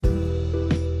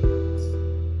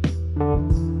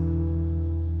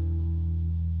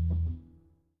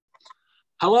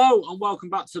Hello and welcome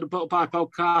back to the Butterpie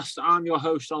Podcast. I'm your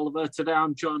host, Oliver. Today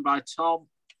I'm joined by Tom.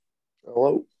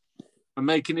 Hello. And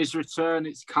making his return,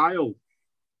 it's Kyle.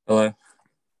 Hello.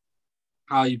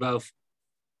 How are you both?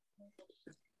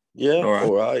 Yeah,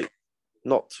 all right.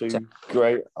 Not too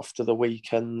great after the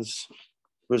weekend's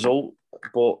result,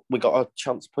 but we got a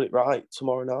chance to put it right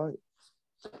tomorrow night.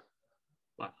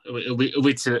 Well,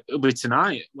 it'll be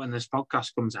tonight when this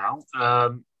podcast comes out.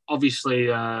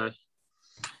 Obviously,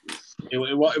 it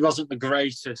wasn't the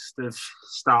greatest of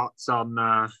starts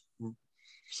on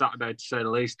Saturday, to say the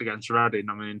least, against Reading.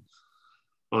 I mean,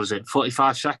 what was it,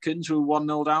 45 seconds? We were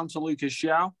 1-0 down to Lucas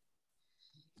João.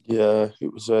 Yeah,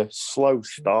 it was a slow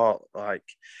start.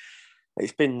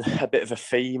 It's been a bit of a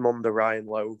theme under Ryan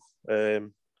Lowe,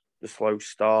 the slow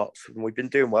starts. And we've been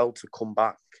doing well to come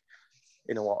back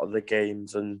in a lot of the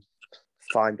games and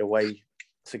find a way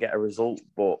to get a result.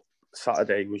 But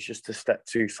Saturday was just a step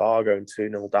too far, going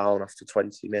 2-0 down after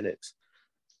 20 minutes.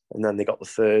 And then they got the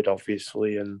third,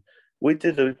 obviously. And we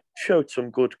showed some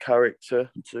good character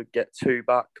to get two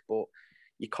back, but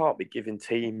you can't be giving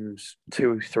teams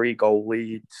 2-3 goal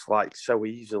leads so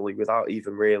easily without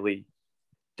even really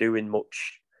doing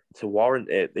much to warrant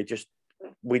it.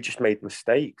 We just made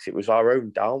mistakes. It was our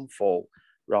own downfall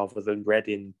rather than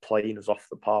Reading playing us off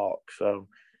the park.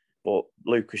 But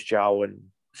Lucas João and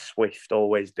Swift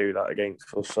always do that against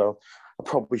us, so I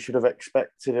probably should have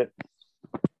expected it.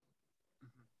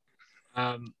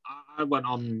 I went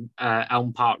on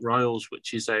Elm Park Royals,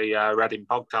 which is a Reading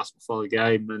podcast, before the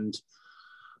game, and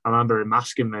I remember him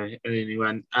asking me, and he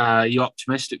went, "You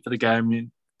optimistic for the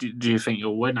game? Do you think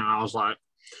you'll win?" And I was like,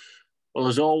 "Well,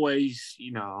 there's always,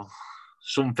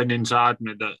 something inside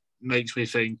me that makes me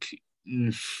think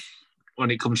when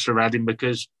it comes to Reading,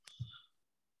 because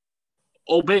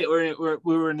albeit we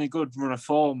were in a good run of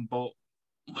form, but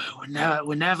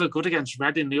we're never good against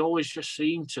Reading. They always just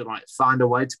seem to find a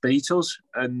way to beat us.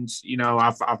 And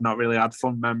I've not really had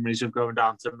fun memories of going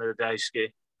down to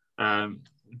Middlesex.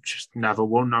 Just never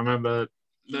won. I remember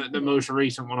the most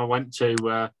recent one I went to.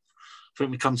 I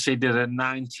think we conceded a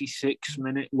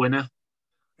 96-minute winner,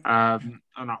 and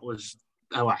that was.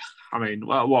 I mean,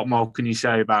 what more can you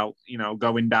say about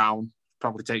going down?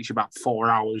 Probably takes you about 4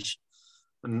 hours,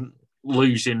 and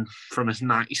losing from a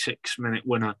 96-minute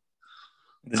winner.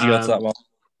 Did you go to that one?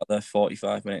 They're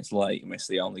 45 minutes late, missed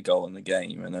the only goal in the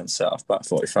game, and then set off back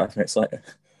 45 minutes later.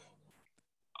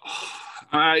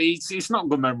 It's not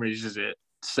good memories, is it?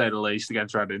 To say the least,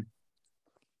 against Reading.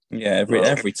 Yeah,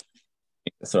 every time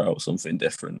you throw out something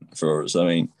different for us. I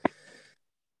mean,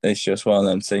 it's just one of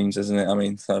them teams, isn't it? I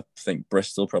mean, I think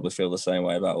Bristol probably feel the same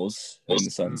way about us in the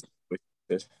sense that we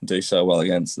could do so well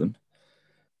against them.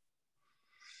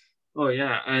 Oh,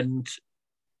 yeah, and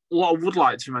what I would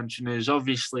like to mention is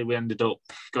obviously we ended up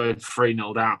going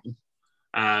 3-0 down.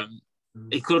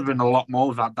 It could have been a lot more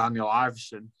without Daniel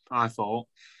Iverson, I thought.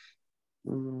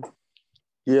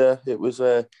 Yeah, it was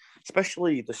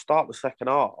especially the start of the second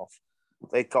half.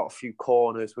 They got a few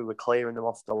corners. We were clearing them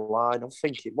off the line. I was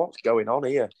thinking, what's going on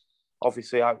here?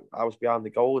 Obviously, I was behind the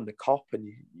goal in the Kop, and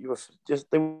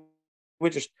they were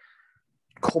just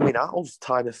coming at us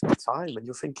time after time. And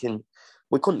you're thinking,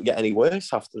 we couldn't get any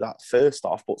worse after that first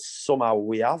half, but somehow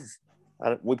we have.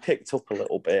 And we picked up a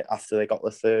little bit after they got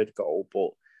the third goal,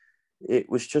 but it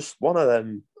was just one of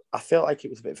them. I felt like it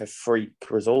was a bit of a freak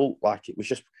result. It was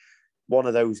just one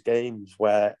of those games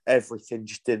where everything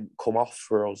just didn't come off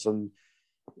for us, and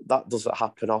that doesn't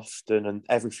happen often. And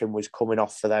everything was coming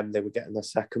off for them. They were getting their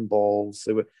second balls.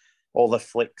 All the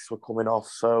flicks were coming off.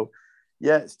 So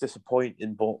yeah, it's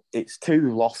disappointing, but it's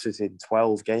 2 losses in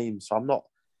 12 games. So I'm not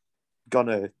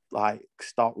gonna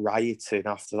start rioting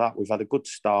after that. We've had a good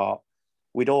start.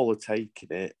 We'd all have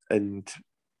taken it, and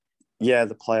yeah,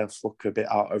 the playoffs look a bit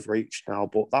out of reach now,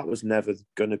 but that was never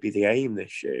going to be the aim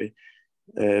this year.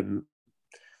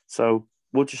 So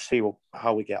we'll just see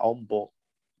how we get on. But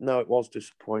no, it was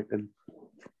disappointing.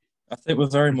 I think we're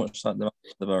very much like the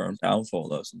our own downfall,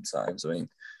 though, sometimes. I mean,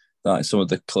 some of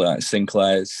the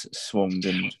Sinclair's swung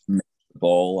and missed the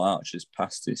ball, Archer's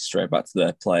passed it straight back to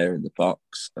their player in the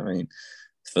box. I mean,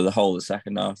 for the whole of the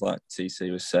second half, like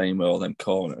TC was saying, with all them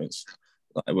corners,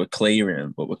 we're clearing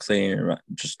them, but we're clearing them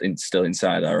just still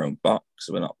inside our own box.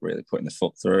 So we're not really putting the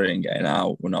foot through and getting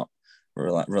out.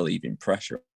 We're relieving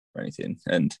pressure or anything.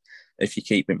 And if you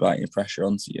keep inviting pressure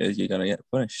onto you, you're going to get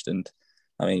punished. And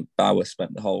I mean, Bauer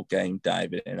spent the whole game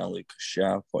diving in on Lucas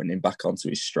João, putting him back onto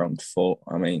his strong foot.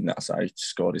 I mean, that's how he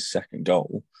scored his second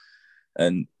goal.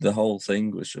 And the whole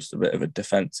thing was just a bit of a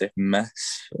defensive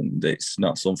mess. And it's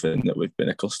not something that we've been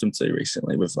accustomed to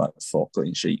recently with 4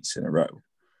 clean sheets in a row.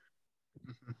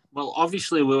 Well,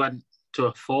 obviously we went to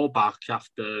a four-back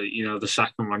after, the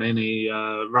second run in.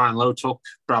 Ryan Lowe took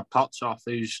Brad Potts off,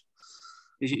 he's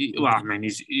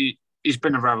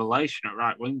been a revelation at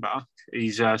right wing-back.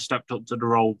 He's stepped up to the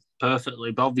role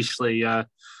perfectly, but obviously the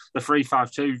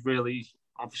 3-5-2 really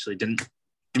obviously didn't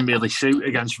really suit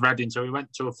against Reading, so he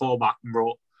went to a four-back and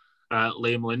brought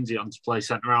Liam Lindsay on to play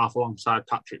centre-half alongside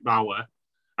Patrick Bauer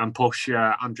and push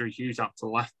Andrew Hughes out to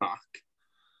left-back.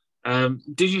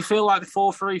 Did you feel like the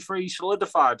 4-3-3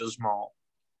 solidified us more?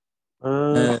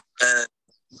 I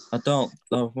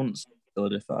wouldn't say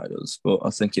solidified us, but I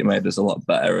think it made us a lot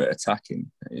better at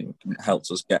attacking. It helped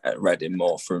us get at Reading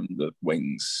more from the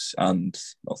wings and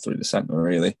not through the centre,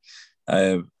 really.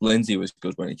 Lindsay was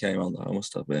good when he came on, though, I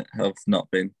must admit. I've not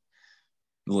been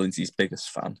Lindsay's biggest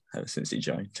fan ever since he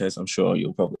joined, as I'm sure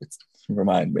you'll probably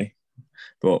remind me.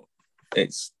 But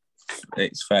it's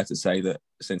fair to say that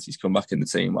since he's come back in the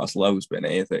team, whilst Lowe's been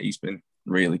here, that he's been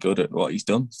really good at what he's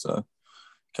done. So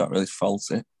can't really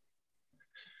fault it.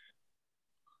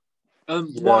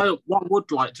 What I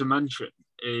would like to mention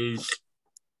is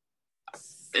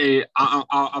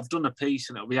I've done a piece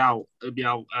and it'll be out a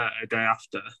day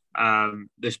after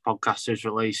this podcast is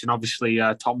released, and obviously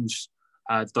Tom's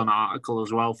done an article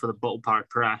as well for the Buttle Pie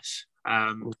Press.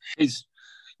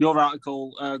 Your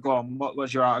article, go on, what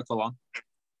was your article on?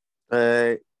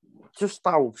 Just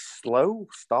how slow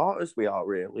starters we are,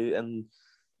 really. And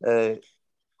I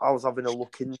was having a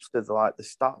look into the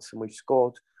stats, and we've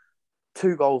scored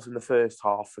 2 goals in the first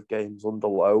half of games under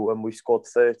Lowe, and we scored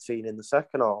 13 in the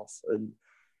second half. And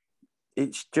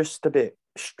it's just a bit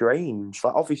strange.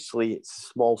 Obviously, it's a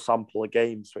small sample of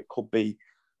games, so it could be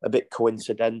a bit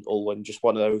coincidental and just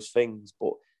one of those things.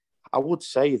 But I would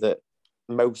say that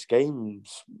most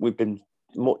games we've been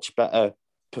much better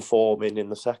performing in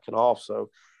the second half. So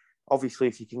obviously,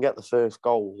 if you can get the first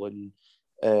goal and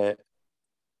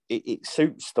it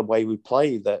suits the way we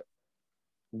play, that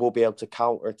we'll be able to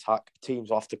counter-attack. Teams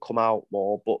will have to come out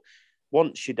more. But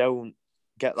once you don't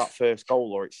get that first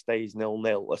goal or it stays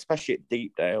 0-0, especially at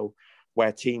Deepdale,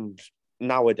 where teams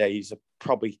nowadays are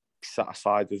probably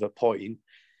satisfied with a point,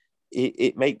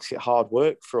 it makes it hard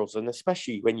work for us. And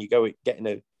especially when you go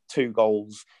getting 2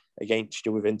 goals against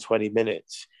you within 20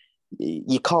 minutes,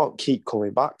 you can't keep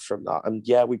coming back from that. And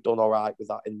yeah, we've done all right with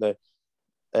that in the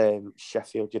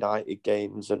Sheffield United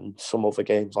games and some other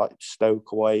games like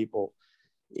Stoke away, but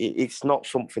it's not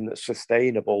something that's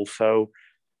sustainable. So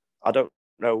I don't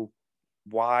know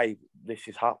why this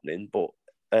is happening, but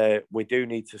we do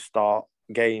need to start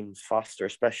games faster,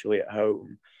 especially at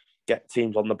home, get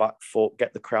teams on the back foot,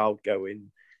 get the crowd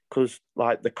going. Because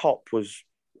the Cop was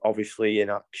obviously in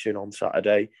action on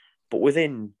Saturday, but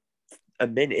within a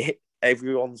minute,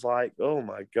 everyone's like, oh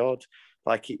my God,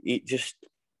 it just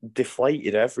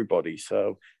deflated everybody.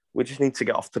 So we just need to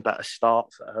get off to better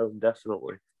starts at home,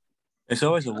 definitely. It's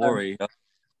always a worry.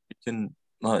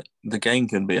 The game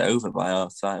can be over by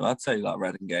half time. I'd say that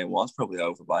Reading game was probably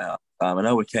over by half time. I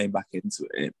know we came back into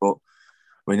it, but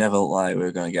we never looked like we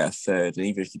were going to get a third. And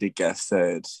even if you did get a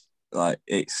third,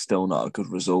 it's still not a good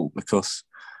result because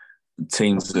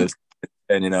teams are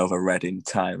turning over Reading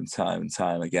time and time and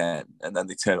time again, and then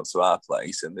they turn up to our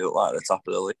place and they look like the top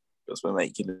of the league because we're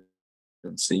making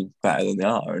them seem better than they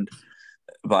are. And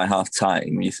by half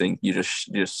time, you think you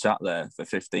just sat there for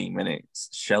 15 minutes,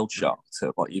 shell shocked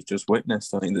at what you've just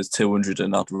witnessed. I mean, there's 200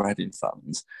 and odd Reading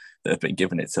fans that have been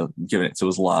giving it to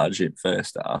us large in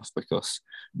first half because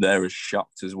they're as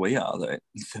shocked as we are that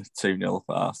it's 2-0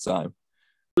 for half time.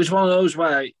 It was one of those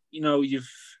where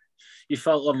you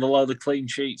felt on the low the clean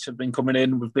sheets have been coming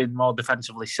in. We've been more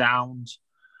defensively sound,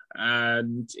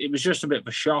 and it was just a bit of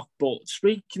a shock. But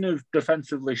speaking of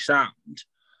defensively sound,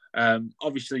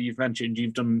 obviously you've mentioned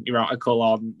you've done your article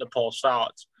on the poor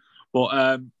start,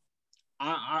 but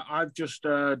I've just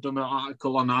done an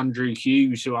article on Andrew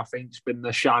Hughes, who I think's been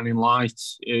the shining light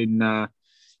in at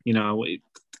the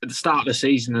start of the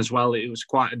season as well. It was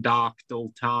quite a dark,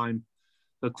 dull time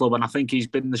for the club, and I think he's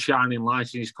been the shining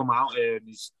light. And he's come out here and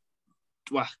he's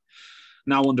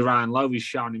now under Ryan Lowe, he's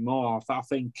shining more. I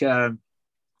think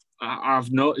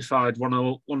I've notified one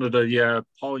of the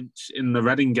points in the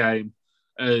Reading game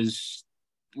as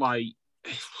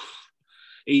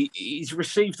he's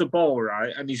received the ball,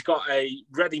 right, and he's got a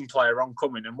Reading player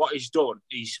oncoming, and what he's done,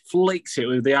 he's flicked it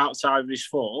with the outside of his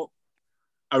foot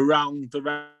around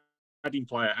the Reading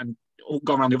player and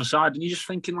gone around the other side, and you're just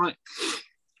thinking,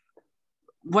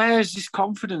 where's this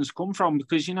confidence come from?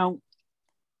 Because,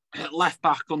 left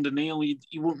back under Neil,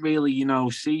 you wouldn't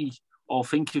really, see or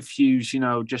think of Hughes,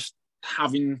 just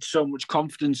having so much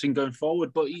confidence in going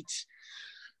forward, but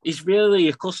he's really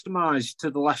accustomed to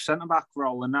the left centre back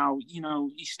role, and now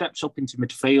he steps up into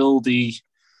midfield.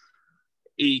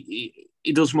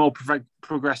 He does more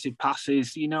progressive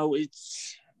passes.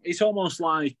 It's almost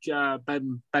like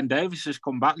Ben Davies has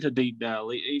come back to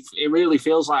Deepdale. It really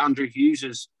feels like Andrew Hughes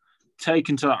has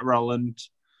taken to that role, and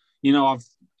I've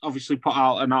obviously put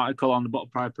out an article on the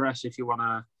Butterfly Press if you want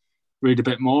to read a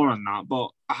bit more on that. But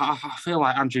I feel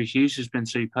like Andrew Hughes has been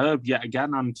superb yet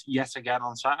again on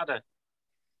Saturday.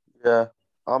 Yeah,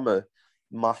 I'm a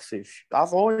massive.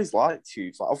 I've always liked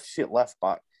Hughes. Like, obviously, at left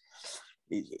back,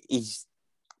 he's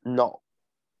not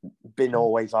been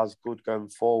always as good going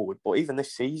forward. But even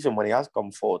this season, when he has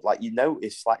gone forward, like you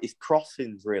notice, like his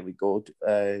crossing's really good.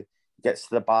 Gets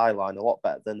to the byline a lot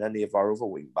better than any of our other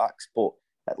wing backs. But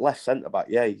at left centre back,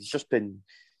 yeah, he just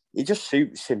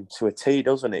suits him to a T,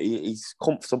 doesn't it? He's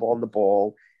comfortable on the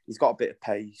ball. He's got a bit of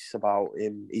pace about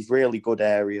him. He's really good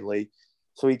aerially.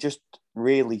 So he just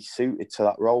really suited to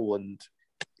that role. And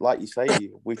like you say,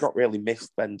 we've not really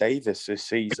missed Ben Davies this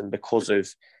season because of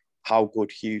how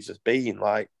good Hughes has been.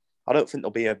 Like, I don't think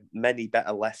there'll be many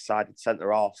better left-sided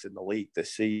centre-halves in the league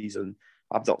this season.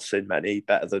 I've not seen many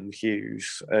better than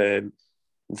Hughes. And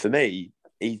for me,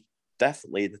 he's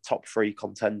definitely the top three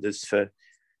contenders for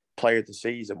player of the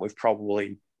season with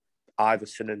probably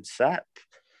Iverson and Sepp.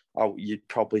 You'd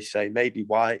probably say maybe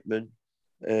Whiteman.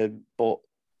 But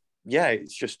yeah,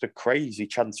 it's just a crazy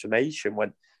transformation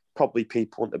when probably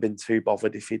people wouldn't have been too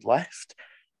bothered if he'd left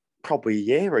probably a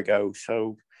year ago.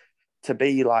 So to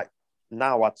be like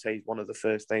now, I'd say one of the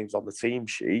first names on the team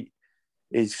sheet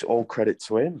is all credit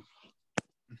to him.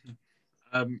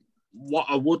 What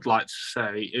I would like to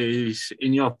say is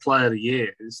in your player of the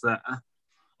years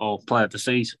or player of the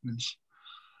seasons,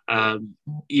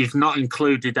 you've not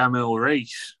included Emil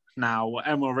Rees. Now,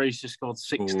 Emil Rees has scored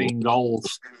 16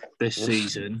 goals this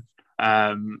season.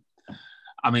 Looking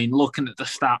at the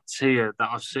stats here that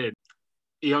I've seen,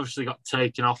 he obviously got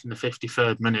taken off in the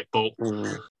 53rd minute, but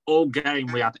all game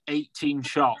we had 18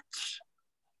 shots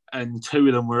and 2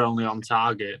 of them were only on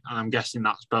target. And I'm guessing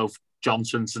that's both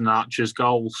Johnson's and Archer's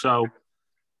goals. So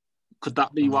could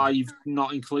that be why you've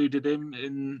not included him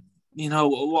in,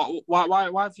 why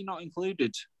have you not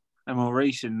included Emil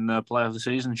Rees in the player of the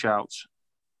season shouts?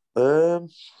 I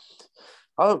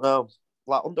don't know.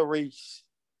 Like under Rees,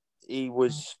 he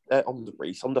was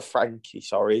under Frankie.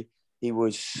 Sorry, he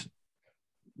was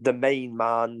the main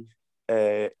man.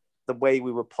 The way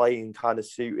we were playing kind of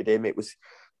suited him. It was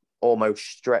almost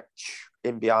stretch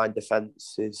in behind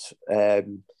defences,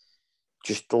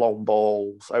 just long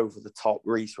balls over the top.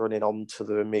 Rees running onto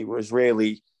them. He was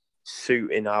really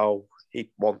suiting how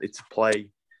he wanted to play.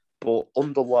 But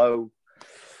under Lowe,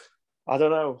 I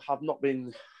don't know. I've not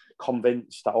been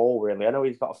convinced at all, really. I know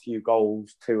he's got a few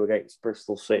goals, 2 against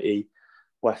Bristol City,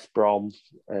 West Brom,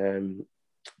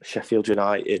 Sheffield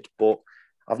United, but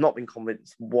I've not been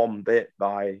convinced one bit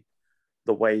by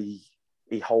the way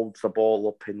he holds the ball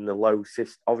up in the Low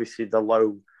system. Obviously, the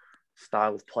Low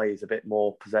style of play is a bit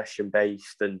more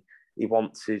possession-based, and he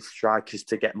wants his strikers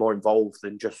to get more involved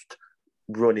than just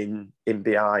running in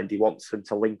behind. He wants them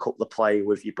to link up the play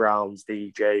with your Browns,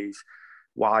 DJs,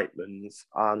 Whitemans,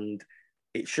 and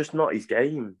it's just not his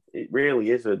game. It really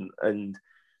isn't. And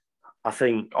I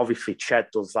think, obviously,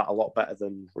 Ched does that a lot better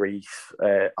than Rees.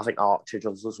 I think Archer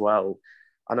does as well.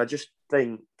 And I just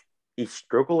think he's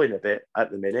struggling a bit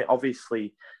at the minute.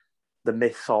 Obviously, the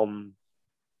miss on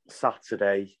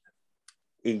Saturday,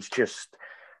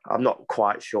 I'm not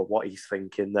quite sure what he's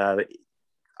thinking there.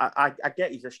 I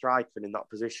get he's a striker, and in that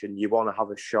position, you want to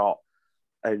have a shot,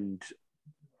 and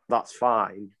that's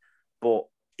fine. But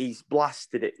he's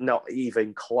blasted it not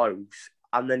even close,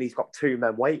 and then he's got 2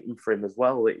 men waiting for him as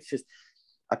well. It's just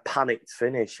a panicked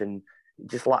finish, and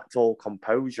just lacked all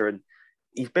composure. And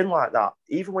he's been like that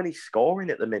even when he's scoring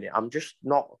at the minute. I'm just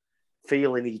not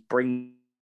feeling he's bringing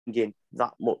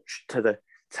that much to the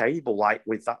table, like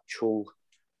with actual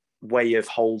way of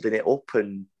holding it up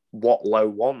and what Lowe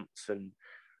wants. And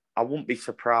I wouldn't be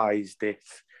surprised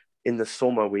if in the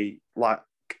summer we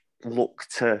look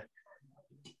to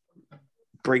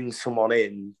bring someone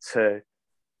in to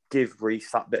give Rees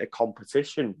that bit of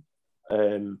competition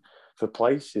for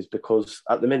places, because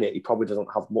at the minute he probably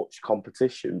doesn't have much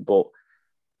competition. But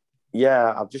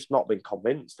yeah, I've just not been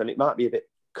convinced, and it might be a bit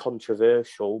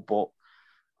controversial, but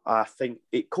I think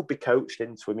it could be coached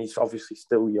into him. He's obviously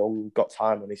still young, got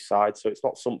time on his side, so it's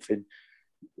not something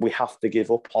we have to give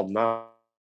up on now.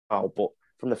 But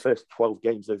from the first 12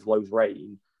 games of Lowe's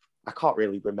reign, I can't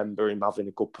really remember him having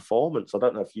a good performance. I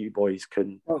don't know if you boys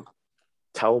can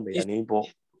tell me any, but...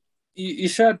 You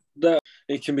said that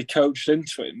it can be coached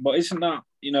into him. But isn't that,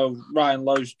 Ryan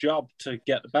Lowe's job to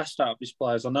get the best out of his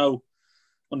players? I know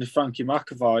under Frankie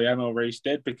McAvoy, Emil Reese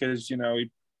did because,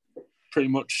 he pretty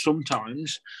much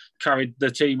sometimes carried the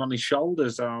team on his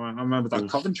shoulders. I remember that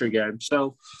Coventry game.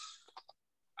 So,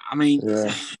 I mean,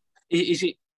 is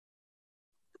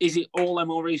it all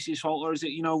Emil Reese's fault, or is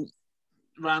it,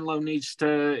 Ryan Lowe needs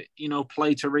to,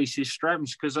 play to Reese's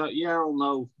strengths? Because, I all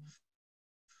know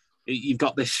you've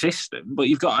got this system, but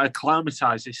you've got to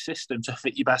acclimatise this system to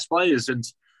fit your best players. And,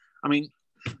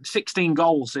 16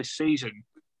 goals this season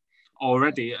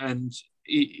already, and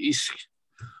he's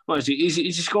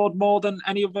he scored more than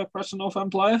any other Preston North End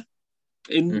player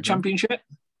in Championship?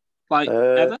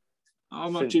 Ever?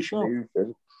 I'm not too sure.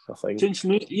 Newton, I think.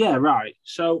 Right.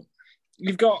 So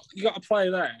you've got a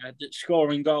player there that's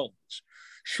scoring goals.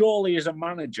 Surely, as a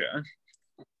manager,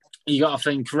 you got to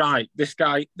think, right, this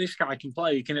guy can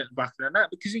play. He can hit the back of the net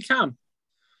because he can.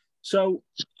 So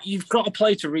you've got to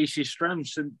play to Reese's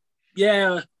strengths, and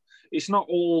it's not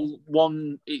all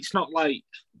one. It's not like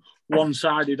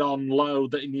one-sided on Lowe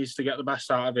that he needs to get the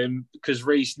best out of him because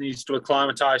Reece needs to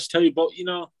acclimatise too. But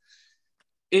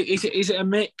is it a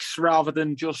mix rather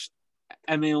than just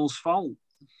Emil's fault,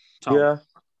 Tom? Yeah,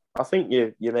 I think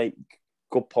you make a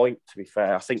good point, to be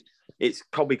fair. I think it's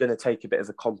probably going to take a bit of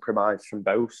a compromise from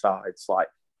both sides. Like,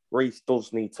 Reece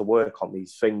does need to work on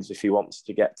these things if he wants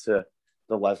to get to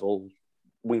the level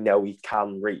we know he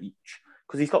can reach,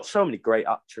 because he's got so many great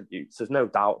attributes. There's no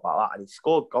doubt about that. And he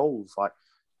scored goals. Like,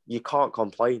 you can't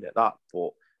complain at that.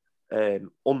 But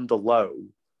under Lowe,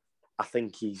 I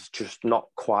think he's just not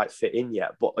quite fit in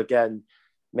yet. But again,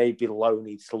 maybe Lowe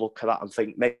needs to look at that and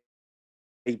think, maybe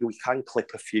we can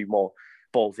clip a few more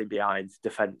balls in behind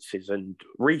defences, and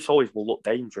Reece always will look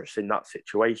dangerous in that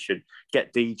situation.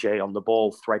 Get DJ on the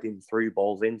ball, threading through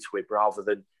balls into it, rather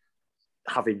than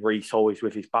having Reece always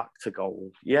with his back to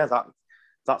goal. Yeah,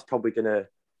 that's probably going to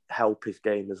help his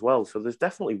game as well. So there's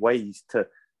definitely ways to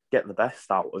get the best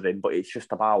out of him, but it's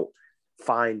just about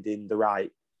finding the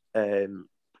right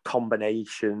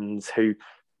combinations,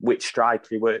 which striker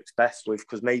he works best with,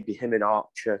 because maybe him and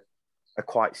Archer are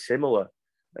quite similar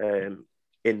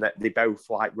in that they both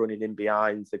like running in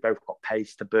behind, they both got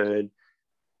pace to burn,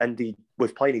 and he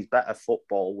was playing his better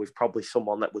football with probably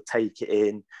someone that would take it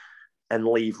in and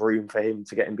leave room for him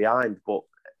to get in behind. But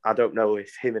I don't know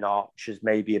if him and Archer's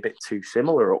maybe a bit too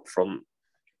similar up front.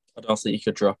 I don't think you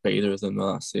could drop either of them.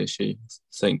 That's the issue. I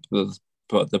think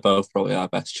they're both probably our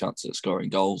best chance at scoring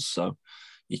goals. So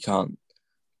you can't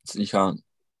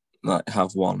like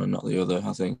have one and not the other.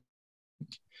 I think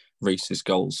Reece's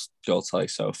goal tally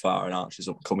so far and Archer's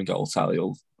upcoming goal tally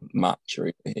will match,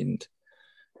 really, and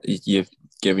you're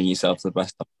giving yourself the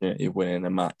best opportunity of winning a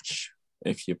match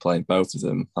if you're playing both of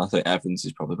them. I think Evans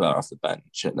is probably better off the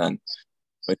bench, and then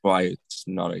McGuire's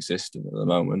non-existent at the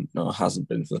moment, or hasn't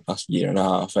been for the past year and a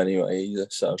half anyway either.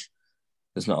 So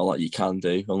there's not a lot you can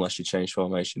do unless you change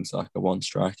formation to like a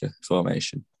one-striker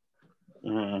formation.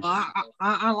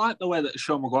 I like the way that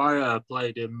Sean Maguire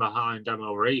played him behind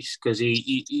Emil Reece, because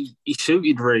he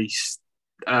suited Reece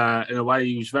in a way.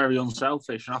 He was very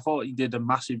unselfish, and I thought he did a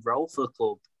massive role for the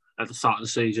club at the start of the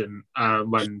season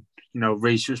when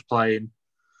Reece was playing.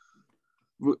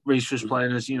 Reece was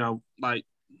playing as like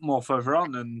more further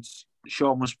on, and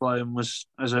Sean was playing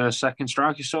as a second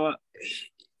striker. So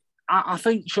I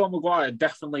think Sean Maguire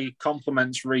definitely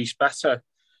complements Reece better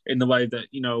in the way that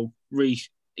Reece.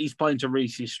 He's playing to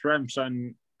Reece's strengths,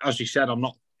 and as you said, I'm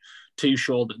not too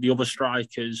sure that the other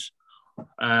strikers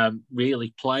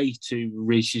really play to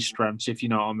Reece's strengths, if you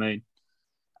know what I mean.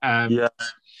 Yeah.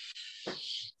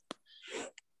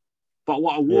 But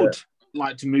what I would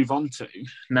like to move on to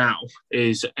now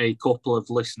is a couple of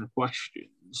listener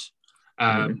questions.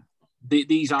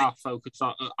 These are focused.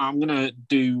 I'm going to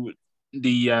do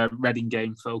the Reading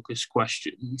game focus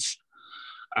questions.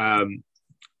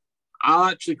 I'll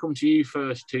actually come to you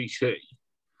first, TC.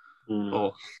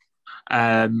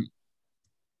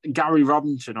 Gary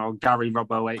Robinson, or Gary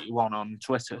Robbo81 on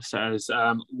Twitter, says,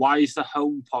 why is the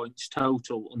home points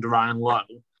total under Ryan Lowe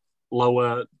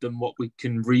lower than what we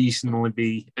can reasonably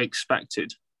be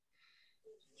expected?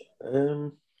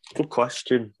 Good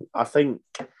question. I think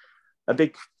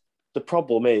the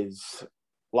problem is,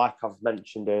 like I've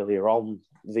mentioned earlier on,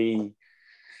 the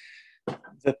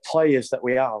players that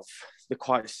we have, they're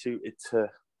quite suited to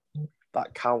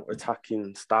that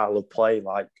counter-attacking style of play.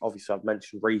 Like, obviously, I've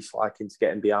mentioned Reece liking to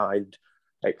get in behind,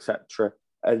 etc.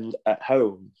 And at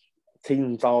home,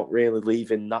 teams aren't really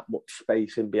leaving that much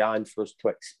space in behind for us to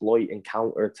exploit and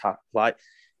counter-attack. Like,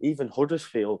 even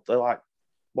Huddersfield, they're like,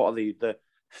 what are they?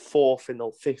 fourth,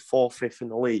 fifth in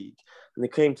the league, and they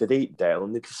came to Deepdale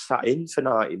and they just sat in for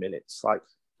 90 minutes. Like,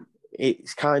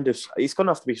 it's going to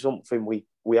have to be something we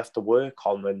have to work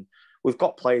on, and we've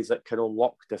got players that can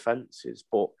unlock defences,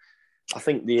 but I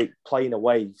think the playing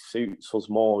away suits us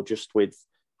more, just with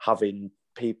having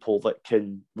people that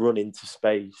can run into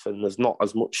space, and there's not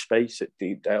as much space at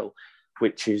Deepdale,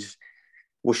 which is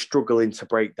we're struggling to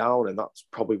break down, and that's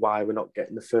probably why we're not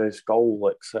getting the first goal,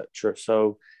 etc.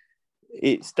 So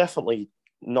it's definitely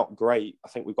not great. I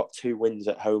think we've got 2 wins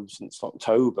at home since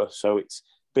October, so it's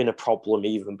been a problem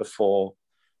even before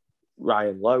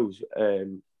Ryan Lowe's.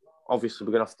 Obviously,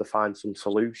 we're going to have to find some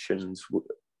solutions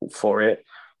for it.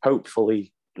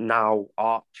 Hopefully, now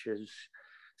Archer's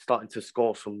starting to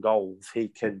score some goals, he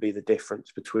can be the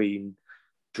difference between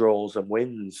draws and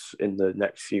wins in the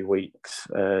next few weeks.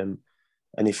 And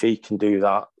if he can do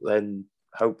that, then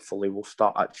hopefully we'll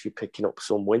start actually picking up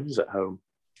some wins at home.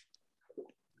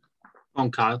 On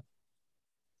Kyle.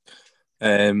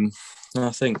 I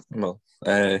think,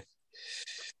 to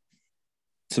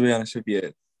be honest with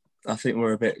you, I think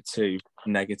we're a bit too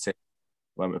negative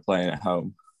when we're playing at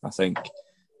home. I think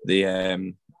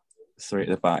the 3 at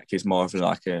the back is more of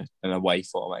like an away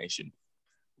formation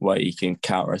where you can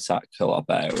counter-attack a lot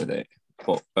better with it.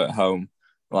 But at home,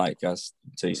 like as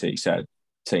TC said,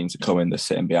 teams are coming, they're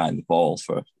sitting behind the ball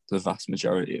for the vast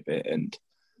majority of it. And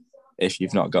if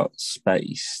you've not got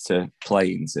space to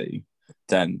play into,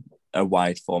 then a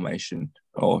wide formation,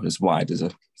 or as wide as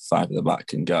a 5 at the back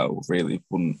can go, really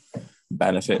wouldn't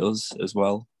benefit us as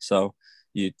well. So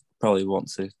you'd probably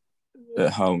want to,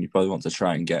 at home, you probably want to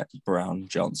try and get Brown,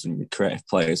 Johnson, your creative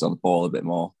players on the ball a bit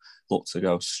more, look to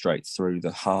go straight through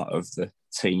the heart of the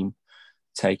team,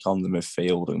 take on the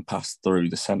midfield and pass through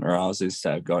the centre halves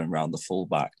instead of going around the full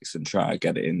backs and try to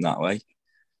get it in that way.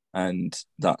 And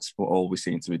that's what all we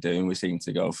seem to be doing. We seem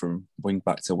to go from wing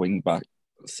back to wing back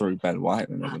through Ben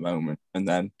Whiteman at the moment, and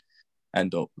then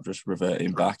end up just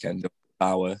reverting back, end up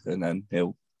Bauer, and then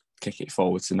he'll kick it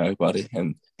forward to nobody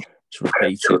and just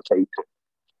repeat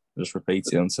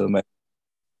it until maybe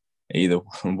either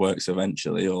works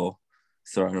eventually, or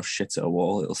throwing enough shit at a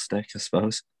wall, it'll stick, I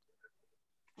suppose.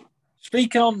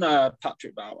 Speaking on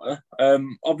Patrick Bauer,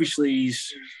 obviously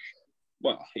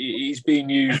he's being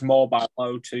used more by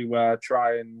Lowe to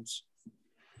try and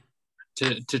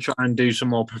do some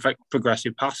more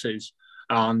progressive passes,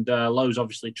 and Lowe's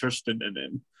obviously trusted in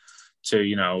him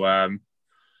to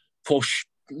push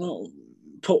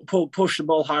the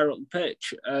ball higher up the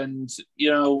pitch, and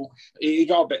he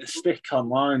got a bit of stick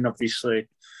online, obviously,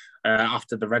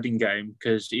 after the Reading game,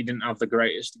 because he didn't have the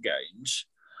greatest games,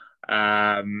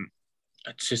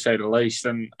 to say the least.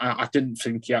 And I didn't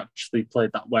think he actually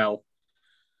played that well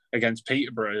against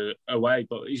Peterborough away,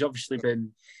 but he's obviously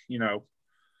been,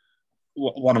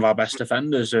 one of our best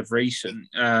defenders of recent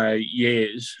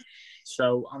years.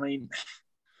 So, I mean,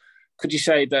 could you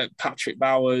say that Patrick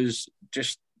Bauer's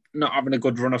just not having a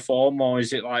good run of form, or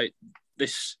is it like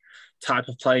this type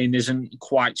of playing isn't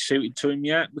quite suited to him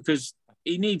yet? Because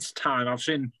he needs time. I've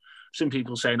seen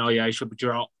people saying, "Oh yeah, he should be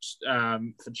dropped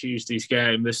for Tuesday's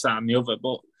game," this, that, and the other.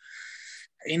 But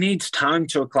he needs time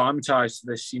to acclimatise to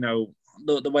this, the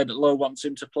way that Lowe wants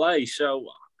him to play. So,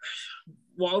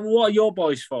 what are your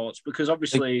boys' thoughts? Because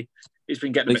obviously he's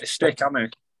been getting a bit of stick, hasn't he?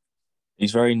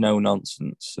 He's very no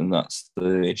nonsense, and that's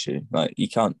the issue. Like, you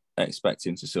can't expect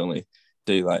him to suddenly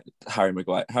do like Harry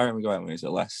Maguire. Harry Maguire, when he's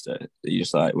at Leicester, he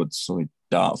just would suddenly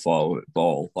dart forward with the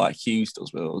ball, like Hughes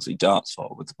does with us. He darts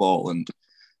forward with the ball, and I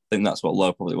think that's what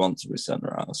Lowe probably wants with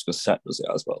centre halves, because Seth does it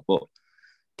as well. But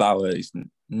Bauer is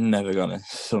never going to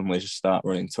suddenly just start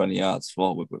running 20 yards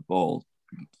forward with the ball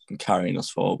and carrying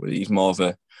us forward. He's more of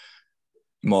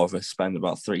a spend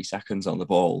about 3 seconds on the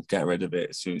ball, get rid of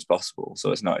it as soon as possible.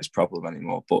 So it's not his problem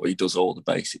anymore. But he does all the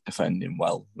basic defending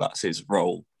well. That's his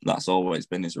role. That's always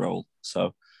been his role.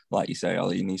 So, like you say,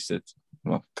 Ollie, he needs to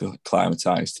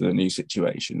acclimatise to the new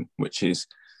situation, which is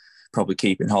probably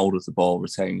keeping hold of the ball,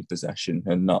 retaining possession,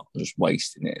 and not just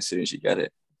wasting it as soon as you get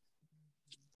it.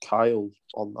 Kyle,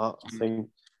 on that, I think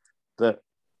that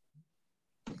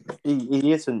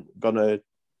he isn't going to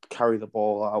carry the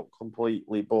ball out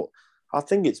completely, but I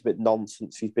think it's a bit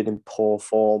nonsense. He's been in poor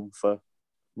form for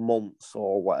months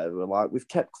or whatever. Like, we've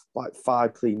kept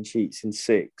 5 clean sheets in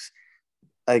 6.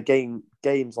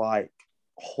 Games like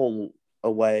Hull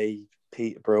away,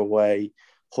 Peterborough away,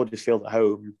 Huddersfield at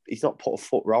home, he's not put a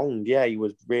foot wrong. Yeah, he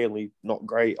was really not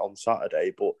great on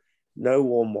Saturday, but no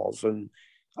one was. And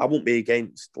I wouldn't be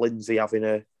against Lindsay having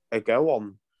a go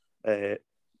on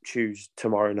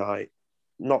tomorrow night.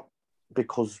 Not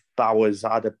because Bauer's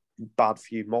had a bad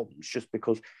few months, just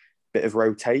because bit of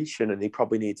rotation, and he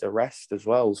probably needs a rest as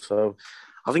well. So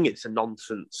I think it's a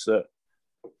nonsense that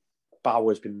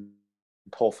Bauer's been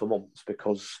poor for months,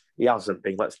 because he hasn't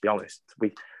been. Let's be honest.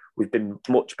 We've been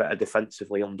much better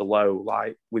defensively under Lowe.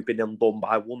 Like, we've been undone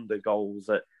by wonder goals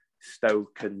at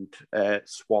Stoke and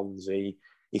Swansea.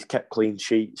 He's kept clean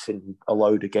sheets in a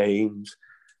load of games.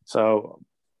 So,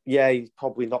 yeah, he's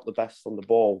probably not the best on the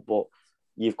ball, but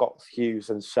you've got Hughes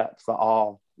and Sepp that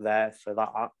are there for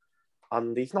that.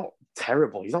 And he's not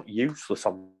terrible. He's not useless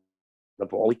on the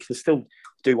ball. He can still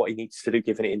do what he needs to do,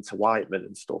 giving it into Whiteman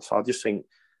and stuff. So I just think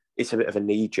it's a bit of a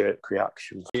knee-jerk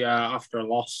reaction. Yeah, after a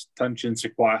loss, tensions are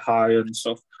quite high and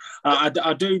stuff.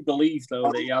 I do believe,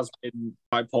 though, that he has been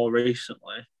quite poor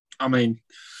recently. I mean,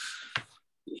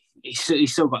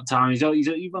 he's still got time. He's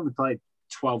only played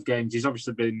 12 games. He's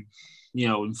obviously been,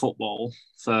 in football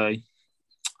for,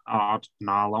 I don't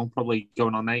know how long, probably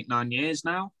going on 8-9 years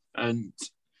now. And,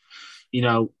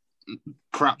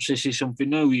 perhaps this is something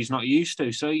new he's not used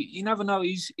to. So you never know.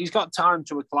 He's got time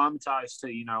to acclimatise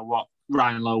to, what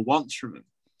Ryan Lowe wants from him.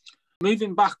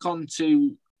 Moving back on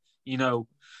to,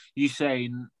 you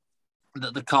saying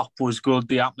that the Kop was good,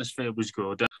 the atmosphere was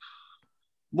good.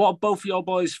 What are both your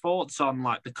boys' thoughts on,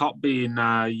 like, the Kop being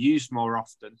used more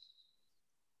often?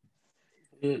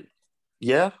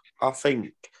 Yeah, I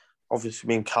think, obviously,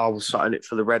 me and Carl was sat in it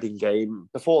for the Reading game.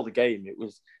 Before the game,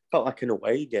 felt like an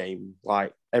away game.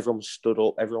 Like, everyone stood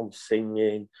up, everyone was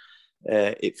singing.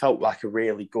 It felt like a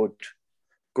really good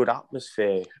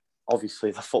atmosphere.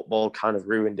 Obviously, the football kind of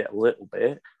ruined it a little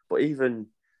bit, but even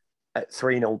at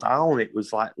 3-0 down, it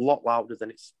was like a lot louder than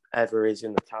it ever is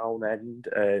in the town end.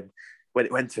 When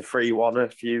it went to 3-1, a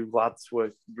few lads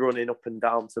were running up and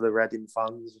down to the Reading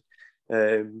fans.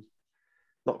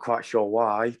 Not quite sure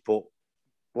why, but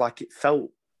like, it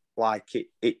felt like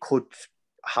it could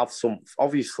have some.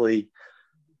 Obviously,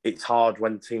 it's hard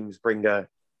when teams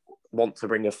want to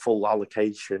bring a full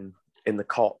allocation in the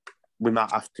Kop. We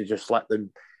might have to just let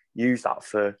them use that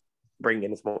for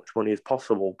bringing as much money as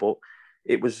possible. But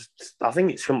I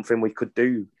think it's something we could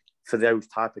do for those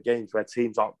type of games where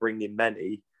teams aren't bringing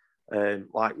many,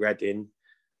 like Reading,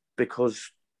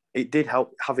 because it did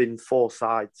help having 4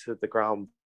 sides of the ground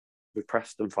with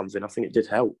Preston fans in. I think it did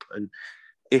help. And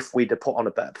if we'd have put on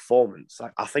a better performance,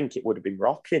 I think it would have been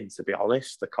rocking, to be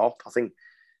honest, the Kop. I think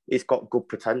it's got good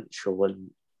potential,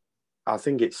 and I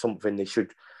think it's something they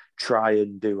should try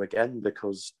and do again,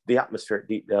 because the atmosphere at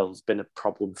Deepdale has been a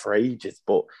problem for ages.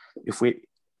 But if we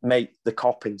make the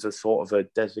Kop into sort of a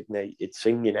designated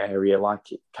singing area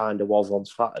like it kind of was on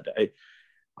Saturday,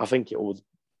 I think it would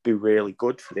be really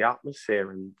good for the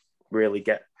atmosphere and really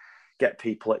get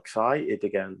people excited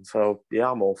again. So, yeah,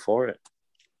 I'm all for it.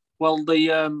 Well,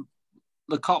 the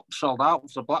Kop sold out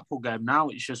for the Blackpool game now.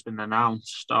 It's just been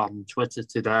announced on Twitter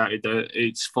today that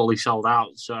it's fully sold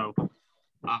out. So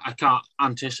I can't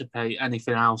anticipate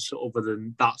anything else other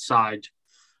than that side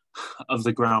of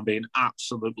the ground being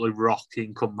absolutely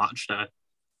rocking come match day.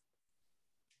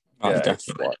 Yeah,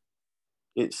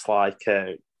 it's like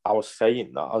I was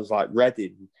saying that. I was like,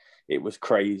 Reading, it was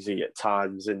crazy at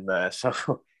times in there.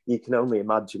 So you can only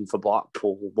imagine for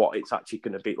Blackpool what it's actually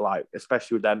going to be like,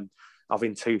 especially with them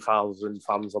having 2,000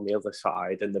 fans on the other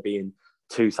side and there being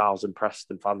 2,000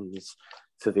 Preston fans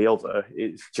to the other.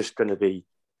 It's just going to be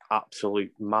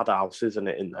absolute madhouse, isn't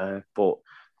it, in there? But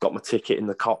got my ticket in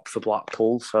the Kop for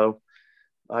Blackpool, so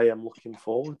I am looking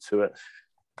forward to it.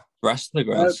 The rest of the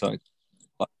ground's like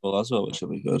Blackpool as well, which will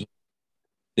be good.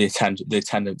 The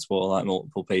attendance will, like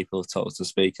multiple people have told us to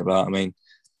speak about. I mean,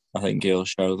 I think it'll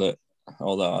show that,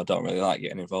 although I don't really like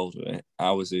getting involved with it,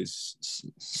 ours is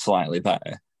slightly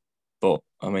better. But,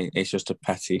 I mean, it's just a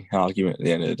petty argument at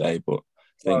the end of the day. But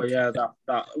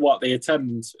that what the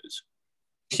attendance is.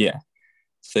 Yeah.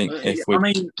 I think if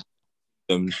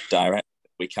them direct,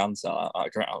 we can sell out our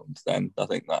ground, then I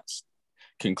think that's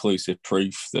conclusive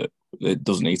proof that it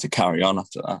doesn't need to carry on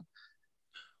after that.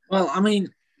 Well, I mean,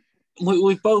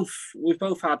 we've both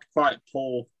had quite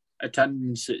poor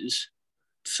attendances,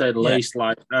 to say the least.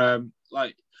 Like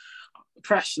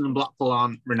Preston and Blackpool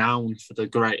aren't renowned for the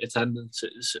great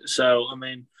attendances. So, I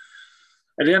mean,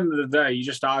 at the end of the day, you're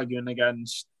just arguing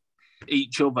against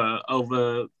each other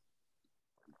over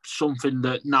something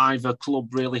that neither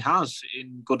club really has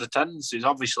in good attendances.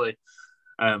 Obviously,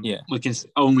 we can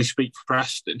only speak for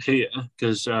Preston here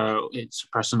because it's a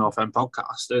Preston North End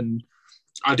podcast. And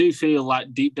I do feel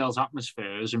like Deepdale's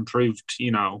atmosphere has improved,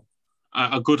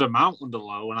 a good amount under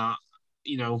Lowe.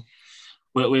 And,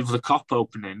 with the Kop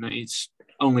opening, it's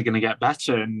only going to get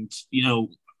better. And,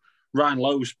 Ryan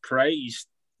Lowe's praised,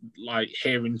 like,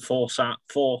 hearing four sides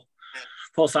of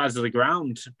the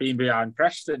ground being behind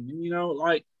Preston.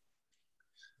 And,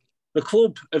 the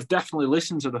club have definitely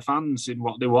listened to the fans in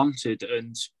what they wanted,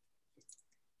 and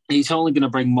it's only going to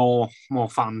bring more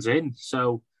fans in.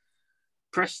 So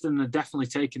Preston are definitely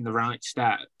taking the right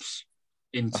steps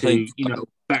into,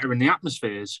 bettering the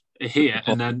atmospheres here.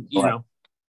 And then,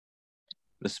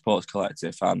 the supporters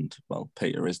collective and,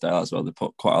 Peter Risdale as well, they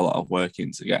put quite a lot of work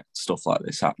in to get stuff like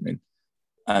this happening.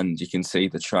 And you can see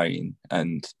the train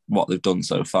and what they've done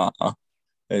so far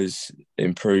has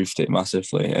improved it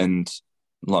massively. And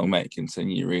long may it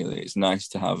continue, really. It's nice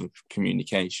to have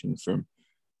communication from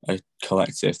a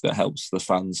collective that helps the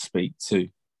fans speak to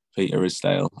Peter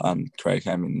Risdale and Craig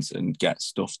Hemmings and get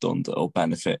stuff done that will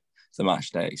benefit the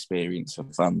matchday experience for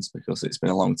fans, because it's been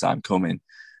a long time coming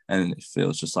and it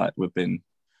feels just like we've been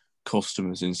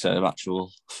customers instead of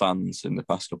actual fans in the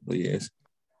past couple of years.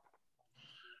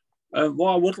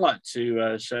 What I would like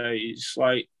to say is,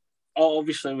 like,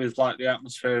 obviously with like the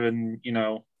atmosphere and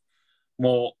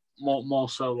more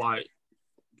so like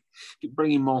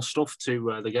bringing more stuff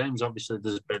to the games. Obviously,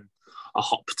 there's been a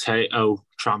hot potato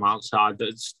tram outside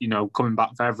that's coming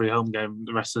back for every home game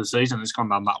the rest of the season. It's gone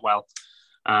down that well.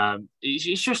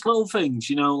 It's just little things,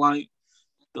 like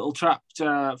that'll attract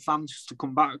fans to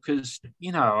come back because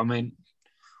I mean,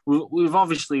 we've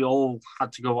obviously all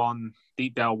had to go on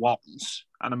Deepdale once,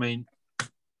 and I mean,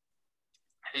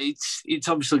 it's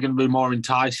obviously going to be more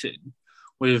enticing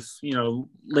with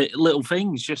little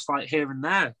things just like here and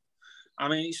there. I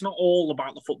mean, it's not all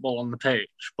about the football on the pitch,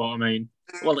 but I mean,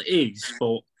 well, it is,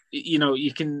 but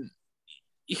you can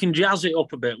jazz it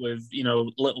up a bit with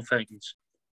little things.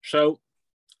 So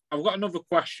I've got another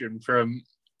question from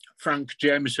Frank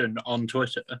Jameson on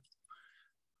Twitter.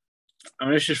 I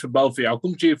mean, this is for both of you. I'll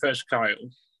come to you first, Kyle.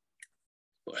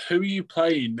 But who are you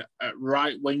playing at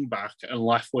right wing back and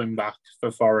left wing back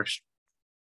for Forest?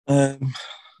 I'd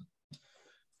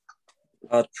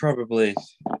probably,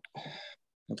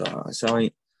 I don't know. So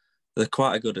they're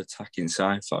quite a good attacking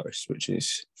side, Forest, which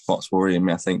is what's worrying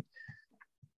me. I think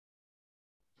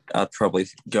I'd probably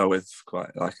go with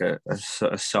quite like a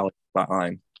solid back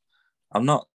line.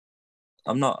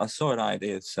 I saw an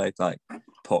idea to say like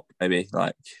put maybe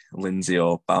like Lindsay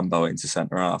or Bambo into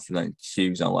centre half and then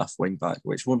Hughes on left wing back,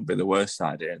 which wouldn't be the worst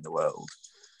idea in the world.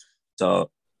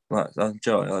 So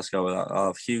Joey, let's go with that. I'll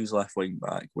have Hughes left wing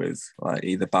back with like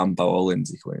either Bambo or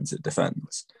Lindsay coming into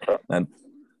defence, and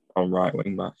on right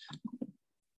wing back.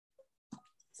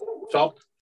 Top.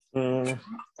 I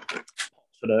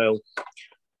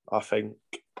think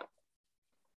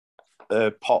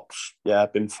Pops,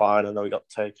 been fine. I know he got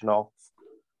taken off.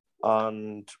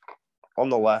 And on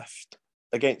the left,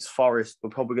 against Forest,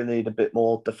 we're probably going to need a bit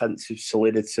more defensive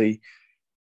solidity.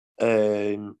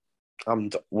 And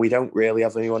we don't really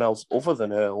have anyone else other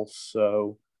than Earl,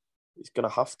 so it's going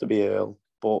to have to be Earl.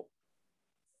 But,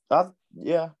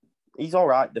 he's all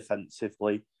right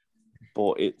defensively,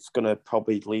 but it's going to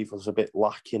probably leave us a bit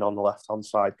lacking on the left-hand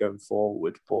side going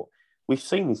forward. But we've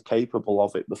seen he's capable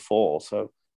of it before,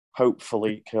 so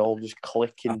hopefully it can all just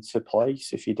click into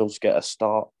place if he does get a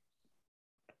start.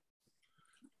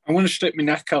 I'm going to stick my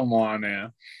neck on the line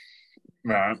here.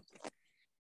 Right.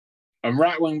 And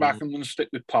right wing back, I'm going to stick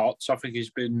with Potts. I think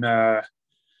he's been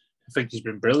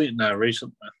brilliant there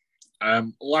recently.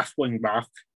 Left wing back,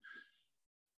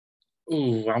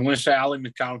 I'm going to say Ali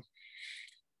McCann.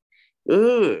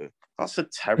 That's a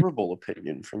terrible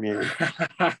opinion from you.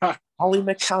 Ali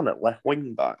McCann at left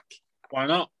wing back. Why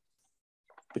not?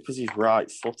 Because he's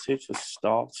right-footed for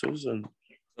starters, and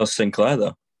That's Sinclair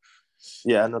though.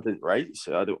 Yeah, and I didn't rate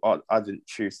it. I didn't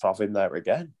choose to have him there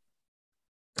again.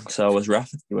 So was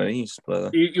Rafferty when he used to play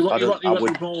there.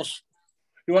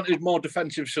 You wanted more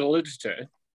defensive solidity,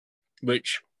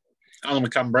 which Alan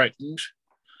McCann brings,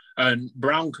 and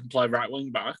Brown can play right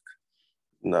wing back.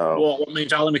 No. Well, what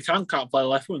means Alan McCann can't play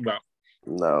left wing back?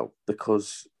 No,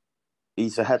 because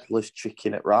he's a headless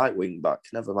chicken at right wing back.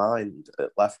 Never mind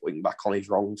at left wing back on his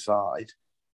wrong side.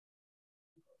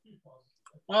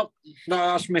 Well,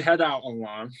 that's me head out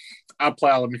online. I'd play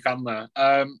Alan McCann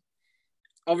there.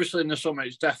 Obviously, in the summer,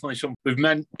 it's definitely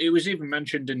something it was even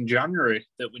mentioned in January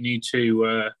that we need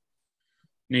to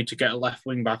get a left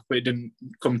wing back, but it didn't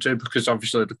come to because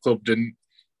obviously the club didn't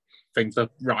think the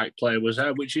right player was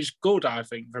there, which is good, I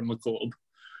think, from the club,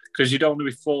 because you don't want to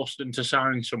be forced into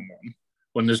signing someone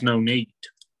when there's no need.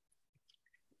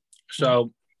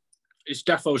 So it's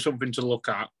definitely something to look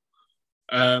at.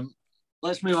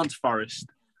 Let's move on to Forest.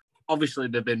 Obviously,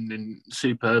 they've been in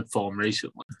superb form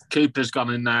recently. Cooper's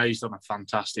gone in there. He's done a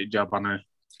fantastic job, I know, to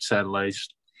say the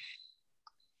least.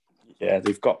 Yeah,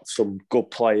 they've got some good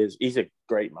players. He's a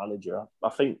great manager. I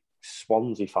think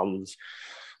Swansea fans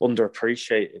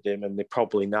underappreciated him, and they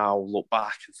probably now look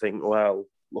back and think, well,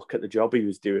 look at the job he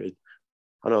was doing.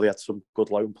 I know they had some good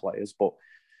loan players, but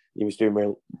he was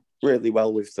doing really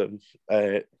well with them.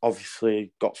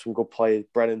 Obviously, got some good players.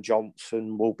 Brennan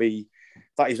Johnson will be...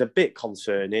 That is a bit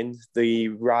concerning. The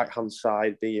right-hand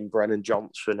side being Brennan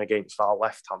Johnson against our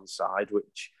left-hand side,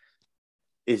 which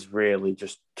is really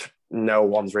just... No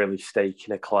one's really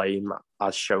staking a claim,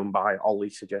 as shown by Ollie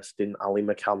suggesting Ali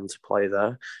McCann to play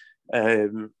there.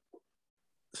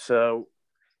 So,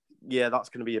 yeah, that's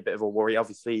going to be a bit of a worry.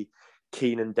 Obviously,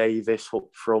 Keenan Davis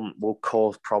up front will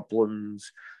cause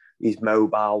problems. He's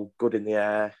mobile, good in the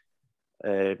air.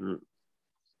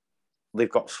 They've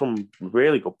got some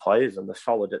really good players and they're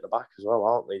solid at the back as well,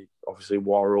 aren't they? Obviously,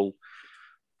 Worrell.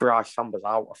 Bryce Samber's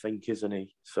out, I think, isn't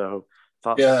he? So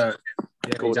that's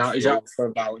he's out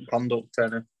for violent conduct,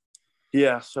 isn't he?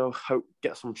 Yeah, so hope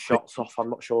get some shots off. I'm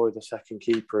not sure who the second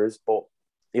keeper is, but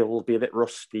he'll be a bit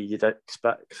rusty, you'd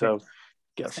expect. So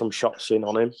get some shots in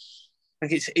on him. I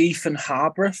think it's Ethan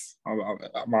Harbrough.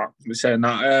 I might be saying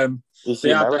that. Is he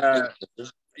American?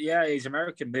 He's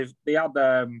American. They had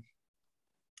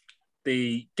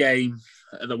the game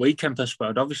at the weekend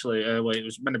postponed. Obviously, it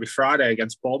was meant to be Friday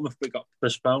against Bournemouth, but it got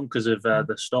postponed because of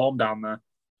the storm down there.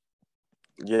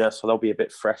 Yeah, so they'll be a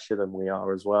bit fresher than we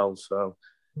are as well. So,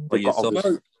 you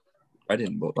thought I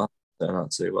didn't, but that turned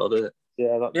out too well, did it?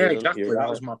 Yeah, exactly. That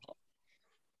was my point.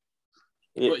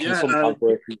 It can sometimes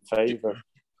work in favour.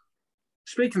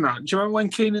 Speaking of that, do you remember when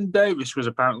Keenan Davis was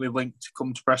apparently linked to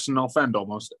come to Preston North End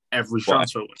almost every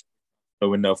transfer week? A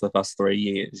window for the past 3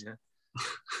 years, yeah.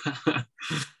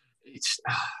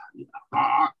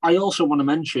 I also want to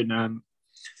mention,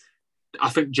 I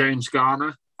think James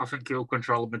Garner, I think he'll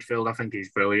control the midfield. I think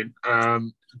he's brilliant.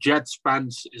 Jed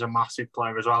Spence is a massive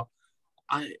player as well.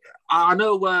 I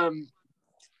know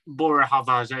Borough have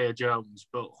Isaiah Jones,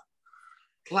 but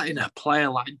letting a player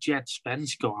like Jed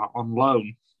Spence go out on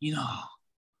loan,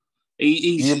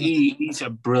 he's a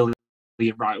brilliant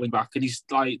right wing back, and he's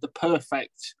like the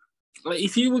perfect. Like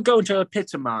if you were going to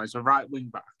epitomise a right wing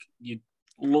back, you'd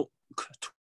look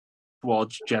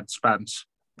towards Jed Spence.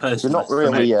 Personally, you're not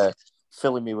really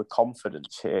filling me with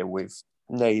confidence here with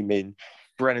naming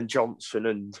Brennan Johnson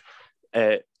and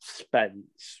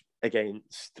Spence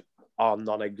against our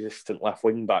non-existent left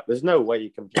wing back. There's no way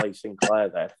you can play Sinclair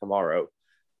there tomorrow.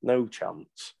 No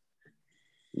chance.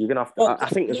 You're gonna have to. I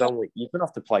think you're gonna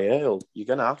have to play Earl. You're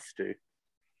gonna have to.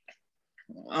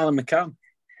 Alan McCann.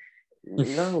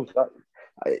 No,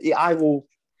 I will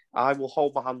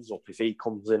hold my hands up if he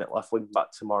comes in at left wing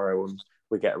back tomorrow and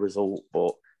we get a result.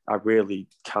 But I really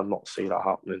cannot see that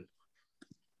happening.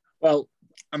 Well,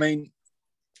 I mean,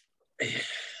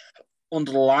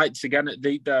 under the lights again at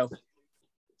Deepdale,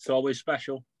 it's always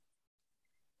special.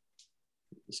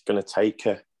 It's going to take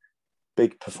a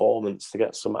big performance to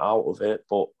get something out of it,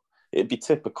 but it'd be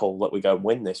typical that we go and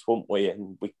win this, wouldn't we?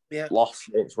 And we lost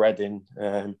against Reading.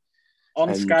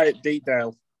 On Sky at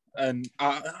Deepdale. And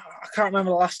I can't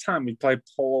remember the last time we played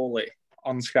poorly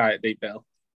on Sky at Deepdale.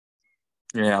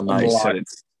 Yeah, nice.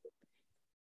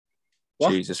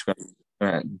 Jesus Christ.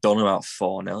 Done about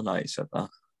 4-0 now, you said that.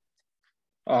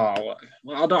 Oh,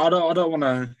 well, I don't want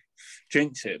to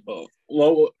jinx it, but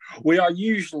we are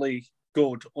usually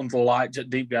good under the lights at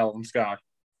Deepdale on Sky.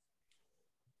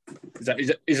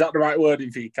 Is that the right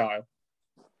wording for you, Kyle?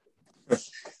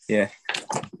 Yeah.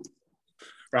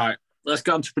 Right, let's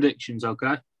get on to predictions,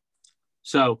 okay?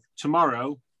 So,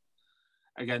 tomorrow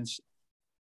against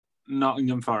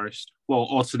Nottingham Forest,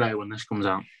 or today when this comes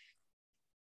out.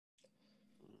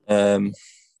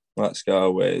 Let's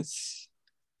go with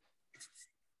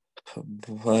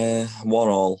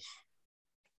 1-1.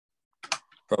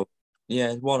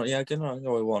 Yeah, one. Yeah, I can go with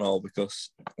 1-1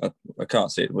 because I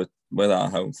can't see it with our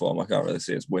home form. I can't really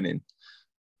see us winning,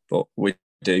 but we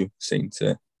do seem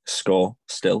to score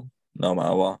still, no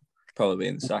matter what. Probably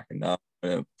in the second half.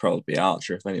 It'll probably be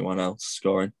Archer if anyone else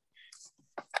scoring.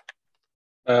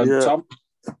 Tom?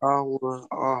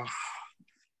 I've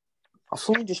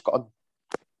suddenly just got a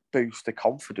boost of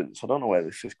confidence. I don't know where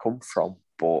this has come from,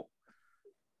 but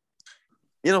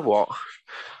you know what?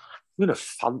 I'm going to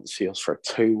fancy us for a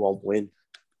 2-1 win.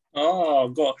 Oh,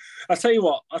 God. I'll tell you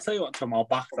what, Tom, I'll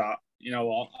back that. You know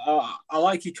what? I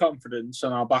like your confidence,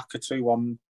 and I'll back a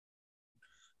 2-1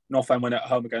 North End win at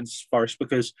home against Forest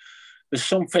because there's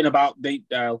something about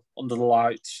Deepdale under the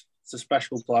lights. It's a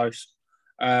special place.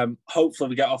 Hopefully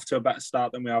we get off to a better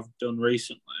start than we have done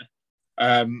recently.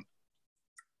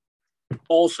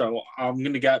 Also, I'm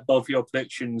going to get both your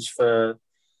predictions for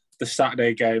the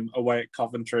Saturday game away at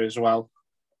Coventry as well.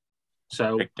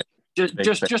 So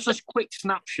just a quick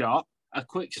snapshot,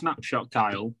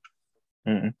 Kyle.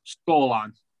 Mm-hmm.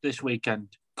 Scoreline this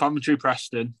weekend. Coventry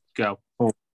Preston, go.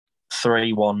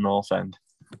 3-1 North End.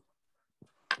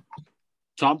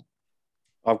 Tom?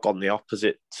 I've gone the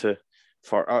opposite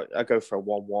I go for a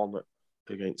 1-1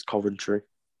 against Coventry.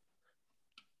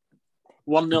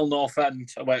 1-0 North End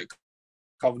away at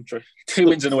Coventry. 2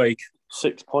 wins in a week.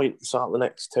 6 points out of the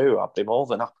next 2. I'd be more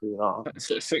than happy with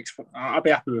that. 6. I'd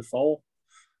be happy with 4.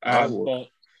 I would. But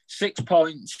 6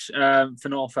 points for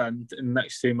North End in the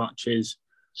next 2 matches,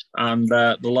 and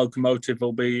the Locomotive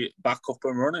will be back up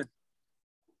and running.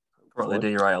 Probably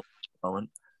derailed at the moment.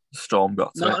 The storm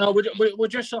got to it. No, we're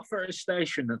just off at a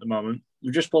station at the moment.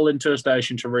 We just pulled into a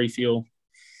station to refuel.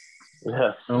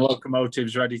 Yeah. And the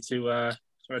Locomotive's ready to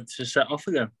set off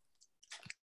again.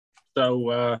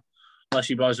 So, unless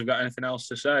you boys have got anything else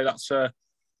to say, that's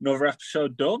another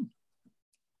episode done.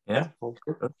 Yeah.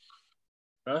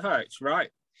 Perfect. Right.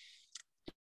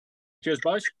 Cheers,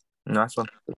 boys. Nice one.